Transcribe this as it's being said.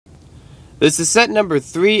This is set number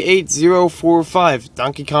 38045,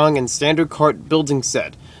 Donkey Kong and Standard Kart Building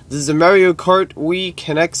Set. This is a Mario Kart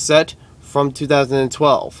Wii NEX set from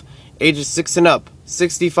 2012. Ages 6 and up,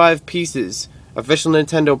 65 pieces, official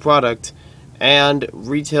Nintendo product, and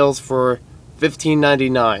retails for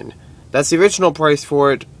 $15.99. That's the original price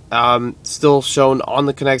for it, still shown on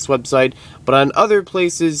the NEX website, but on other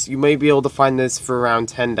places you may be able to find this for around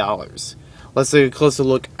 $10. Let's take a closer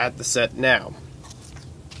look at the set now.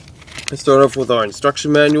 Let's start off with our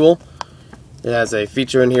instruction manual. It has a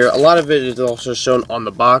feature in here. A lot of it is also shown on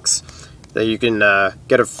the box, that you can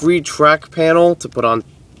get a free track panel to put on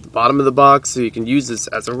the bottom of the box so you can use this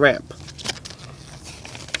as a ramp.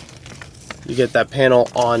 You get that panel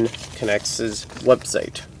on NEX's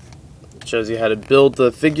website. It shows you how to build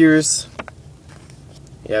the figures.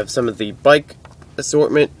 You have some of the bike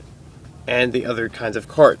assortment and the other kinds of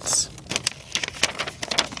carts.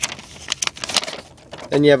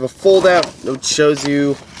 Then you have a fold-out which shows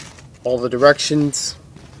you all the directions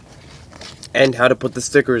and how to put the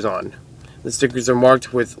stickers on. The stickers are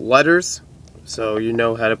marked with letters, so you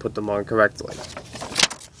know how to put them on correctly.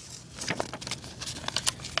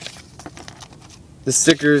 The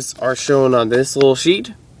stickers are shown on this little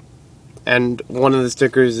sheet, and one of the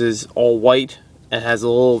stickers is all white and has a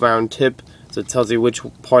little round tip, so it tells you which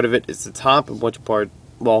part of it is the top and which part,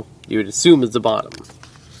 well, you would assume is the bottom.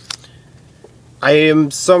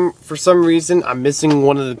 For some reason, I'm missing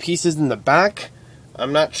one of the pieces in the back.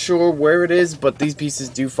 I'm not sure where it is, but these pieces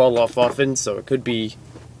do fall off often, so it could be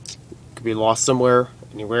lost somewhere,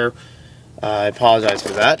 anywhere. I apologize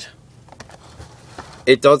for that.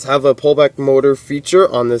 It does have a pullback motor feature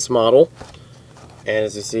on this model, and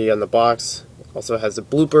as you see on the box, it also has a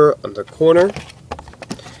blooper on the corner.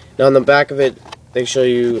 Now on the back of it, they show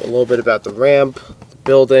you a little bit about the ramp, the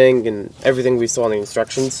building, and everything we saw in the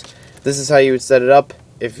instructions. This is how you would set it up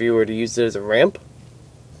if you were to use it as a ramp.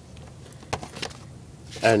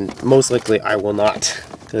 And most likely I will not,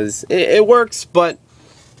 because it works, but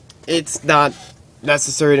it's not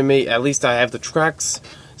necessary to me. At least I have the tracks.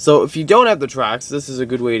 So if you don't have the tracks, this is a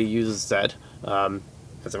good way to use the set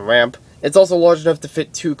as a ramp. It's also large enough to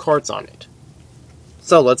fit 2 carts on it.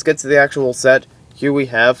 So let's get to the actual set. Here we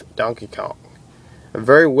have Donkey Kong. A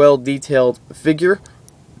very well detailed figure.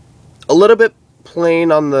 A little bit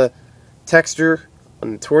plain on the texture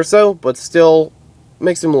on the torso, but still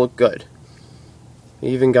makes him look good. He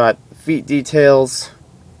even got feet details.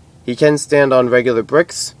 He can stand on regular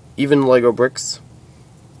bricks, even Lego bricks.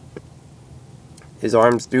 His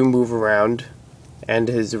arms do move around, and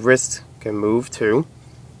his wrist can move too.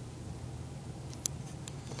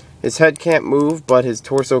 His head can't move, but his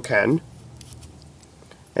torso can.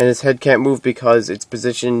 And his head can't move because it's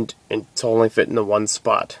positioned and to only fit in the one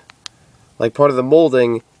spot. Like part of the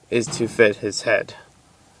molding is to fit his head.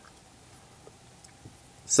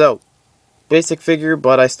 So, basic figure,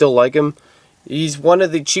 but I still like him. He's one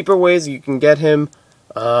of the cheaper ways you can get him,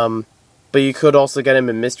 but you could also get him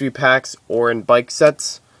in mystery packs or in bike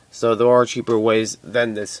sets, so there are cheaper ways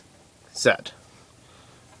than this set.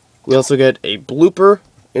 We also get a blooper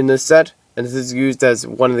in this set, and this is used as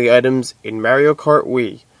one of the items in Mario Kart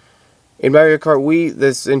Wii. In Mario Kart Wii,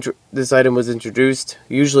 this item was introduced.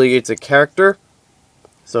 Usually it's a character,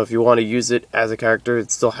 so if you want to use it as a character, it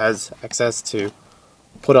still has access to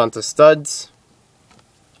put onto studs.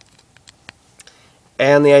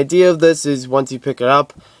 And the idea of this is once you pick it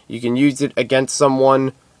up, you can use it against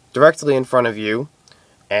someone directly in front of you,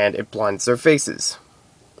 and it blinds their faces,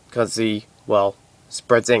 because he, well,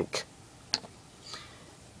 spreads ink.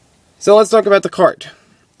 So let's talk about the kart.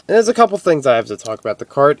 And there's a couple things I have to talk about the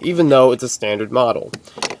kart, even though it's a standard model.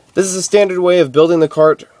 This is a standard way of building the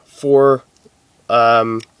kart for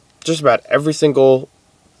just about every single,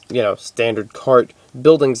 standard kart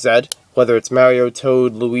building set, whether it's Mario,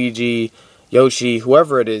 Toad, Luigi, Yoshi,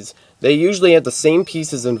 whoever it is. They usually have the same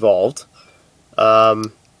pieces involved,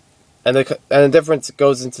 and the difference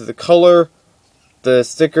goes into the color, the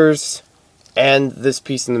stickers, and this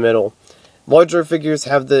piece in the middle. Larger figures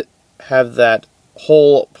have that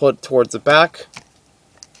hole put towards the back,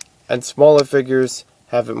 and smaller figures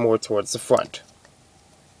have it more towards the front.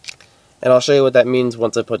 And I'll show you what that means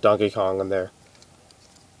once I put Donkey Kong on there.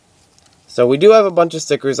 So we do have a bunch of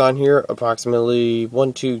stickers on here, approximately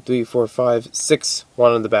 1, 2, 3, 4, 5, 6,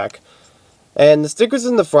 one on the back. And the stickers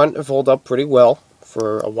in the front have held up pretty well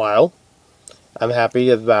for a while. I'm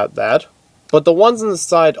happy about that. But the ones on the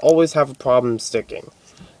side always have a problem sticking.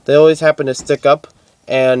 They always happen to stick up,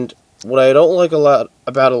 and what I don't like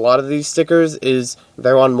about a lot of these stickers is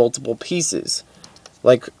they're on multiple pieces.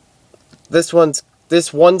 Like this one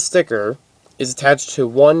sticker is attached to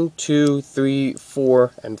 1, 2, 3,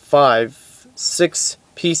 4, and 5 6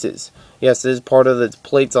 pieces. Yes, it is part of the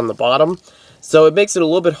plates on the bottom, so it makes it a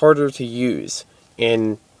little bit harder to use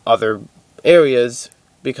in other areas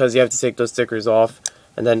because you have to take those stickers off.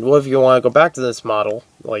 And then, well, if you want to go back to this model,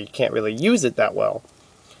 well, you can't really use it that well.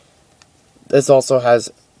 This also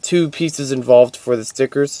has 2 pieces involved for the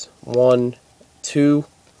stickers. 1, 2,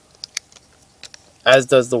 as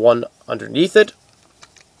does the one underneath it.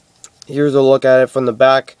 Here's a look at it from the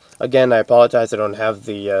back. Again, I apologize, I don't have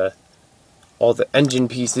the all the engine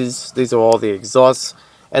pieces. These are all the exhausts,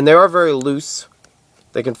 and they are very loose.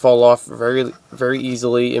 They can fall off very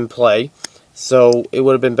easily in play. So it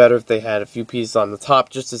would have been better if they had a few pieces on the top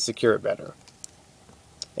just to secure it better.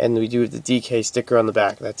 And we do have the DK sticker on the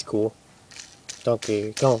back. That's cool.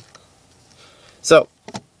 Donkey Kong. So,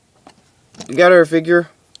 we got our figure.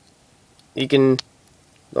 You can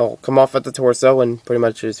come off at the torso and pretty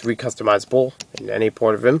much is recustomizable in any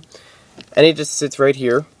part of him. And he just sits right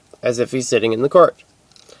here as if he's sitting in the cart.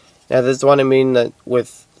 Now this is what I mean that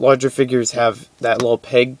with larger figures have that little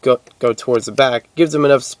peg go towards the back. It gives them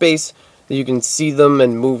enough space that you can see them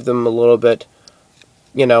and move them a little bit,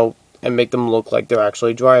 you know, and make them look like they're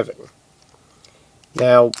actually driving.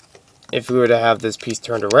 Now, if we were to have this piece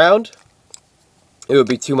turned around, it would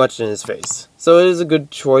be too much in his face. So it is a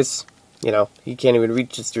good choice. You know, he can't even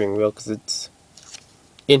reach the steering wheel because it's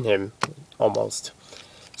in him, almost.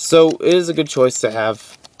 So it is a good choice to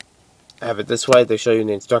have it this way. They show you in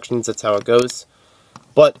the instructions, that's how it goes.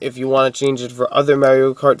 But if you want to change it for other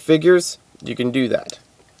Mario Kart figures, you can do that.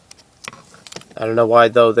 I don't know why,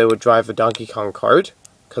 though, they would drive a Donkey Kong kart,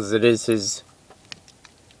 because it is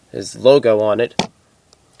his logo on it.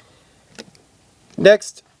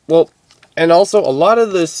 Next, well, and also a lot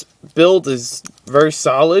of this build is very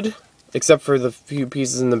solid, except for the few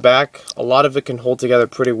pieces in the back. A lot of it can hold together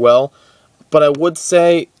pretty well, but I would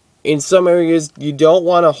say in some areas you don't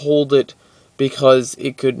want to hold it because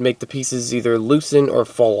it could make the pieces either loosen or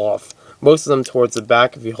fall off. Most of them towards the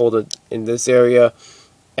back, if you hold it in this area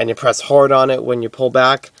and you press hard on it when you pull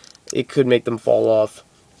back, it could make them fall off.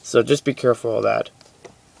 So just be careful of that.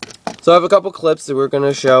 So I have a couple clips that we're going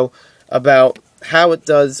to show about how it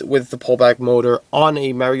does with the pullback motor on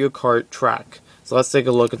a Mario Kart track. So let's take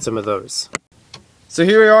a look at some of those. So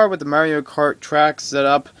here we are with the Mario Kart track set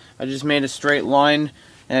up. I just made a straight line,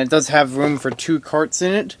 and it does have room for 2 carts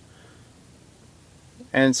in it.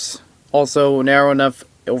 And it's also narrow enough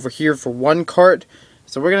over here for 1 cart.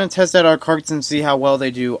 So we're going to test out our carts and see how well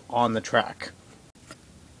they do on the track.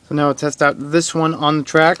 So now we'll test out this one on the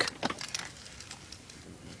track.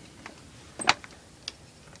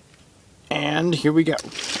 And here we go.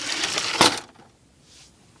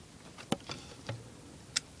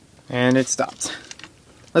 And it stopped.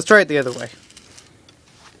 Let's try it the other way.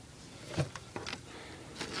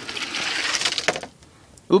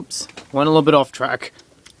 Oops, went a little bit off track.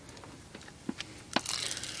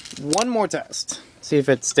 One more test. See if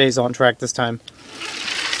it stays on track this time.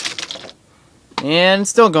 And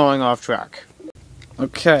still going off track.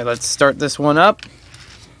 Okay, let's start this one up.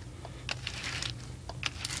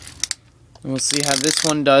 And we'll see how this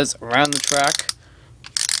one does around the track.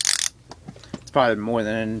 It's probably more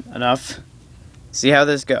than enough. See how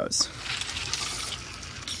this goes.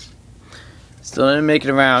 Still didn't make it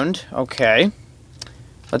around. Okay.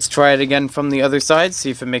 Let's try it again from the other side, see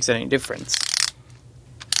if it makes any difference.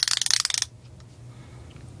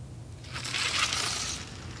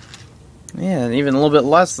 Yeah, and even a little bit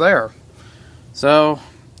less there. So,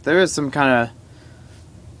 there is some kind of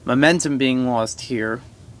momentum being lost here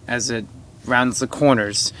as it rounds the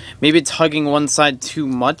corners. Maybe it's hugging one side too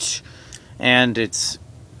much, and it's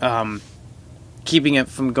keeping it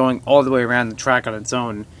from going all the way around the track on its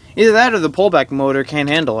own. Either that or the pullback motor can't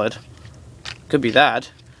handle it. Could be that.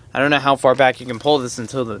 I don't know how far back you can pull this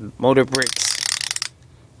until the motor breaks.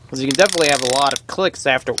 Because you can definitely have a lot of clicks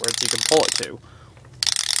afterwards you can pull it to.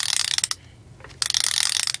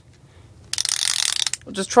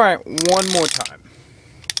 We'll just try it one more time.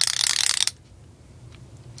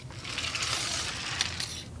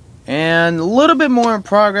 And a little bit more in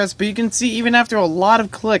progress, but you can see even after a lot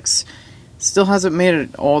of clicks, it still hasn't made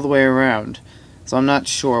it all the way around. So I'm not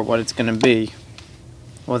sure what it's going to be.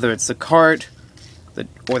 Whether it's the cart,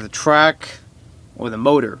 or the track, or the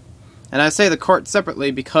motor. And I say the cart separately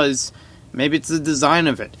because maybe it's the design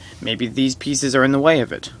of it. Maybe these pieces are in the way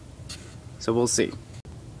of it. So we'll see.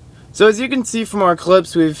 So as you can see from our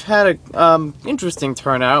clips, we've had a interesting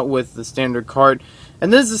turnout with the standard cart.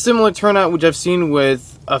 And this is a similar turnout which I've seen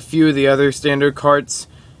with a few of the other standard carts.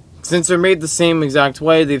 Since they're made the same exact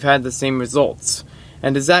way, they've had the same results.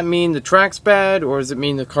 And does that mean the track's bad, or does it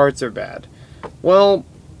mean the carts are bad? Well,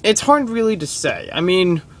 it's hard really to say. I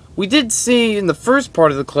mean, we did see in the first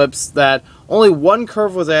part of the clips that only one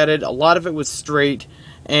curve was added, a lot of it was straight,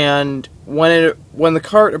 and when the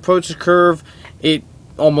cart approached the curve, it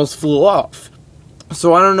almost flew off.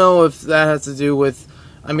 So I don't know if that has to do with,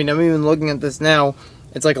 I mean, I'm even looking at this now,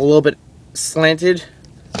 it's like a little bit slanted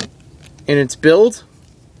in its build.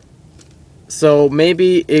 So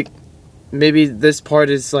maybe this part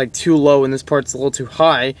is like too low and this part's a little too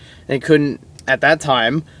high, and it couldn't, at that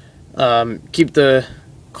time, keep the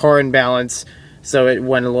car in balance, so it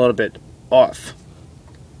went a little bit off.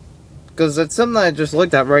 Because that's something I just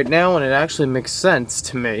looked at right now, and it actually makes sense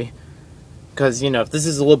to me. Because, you know, if this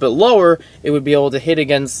is a little bit lower, it would be able to hit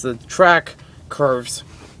against the track curves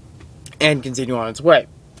and continue on its way.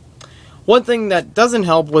 One thing that doesn't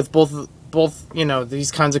help with both you know,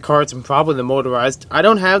 these kinds of carts and probably the motorized, I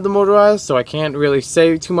don't have the motorized, so I can't really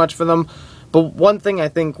say too much for them, but one thing I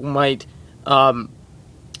think might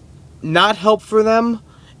not help for them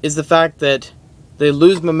is the fact that they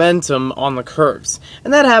lose momentum on the curves.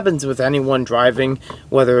 And that happens with anyone driving,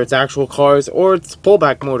 whether it's actual cars or it's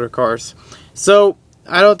pullback motor cars. So,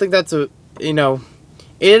 I don't think that's it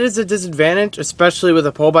is a disadvantage, especially with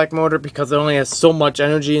a pullback motor, because it only has so much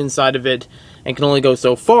energy inside of it and can only go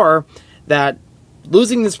so far, that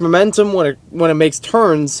losing this momentum when it makes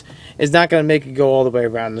turns is not going to make it go all the way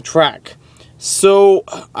around the track. So,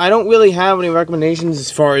 I don't really have any recommendations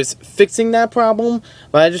as far as fixing that problem,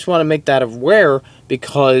 but I just want to make that aware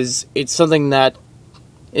because it's something that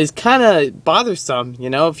is kind of bothersome,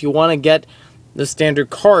 you know, if you want to get the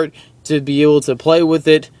standard cart to be able to play with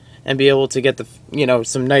it and be able to get the, you know,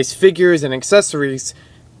 some nice figures and accessories,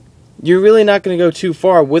 you're really not going to go too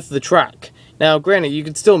far with the track. Now, granted, you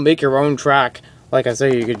could still make your own track. Like I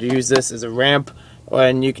say, you could use this as a ramp,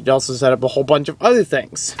 and you could also set up a whole bunch of other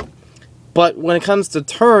things. But when it comes to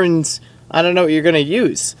turns, I don't know what you're going to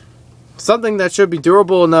use. Something that should be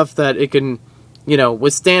durable enough that it can, you know,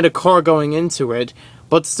 withstand a car going into it,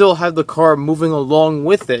 but still have the car moving along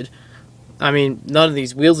with it. I mean, none of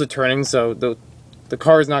these wheels are turning, so the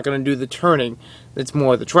car is not going to do the turning. It's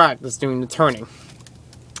more the track that's doing the turning.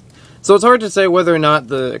 So it's hard to say whether or not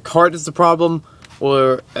the cart is the problem,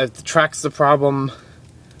 or if the track's the problem.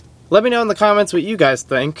 Let me know in the comments what you guys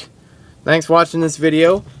think. Thanks for watching this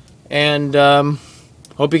video. And,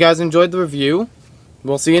 hope you guys enjoyed the review.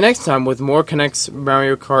 We'll see you next time with more NEX,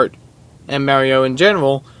 Mario Kart, and Mario in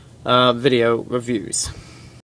general, video reviews.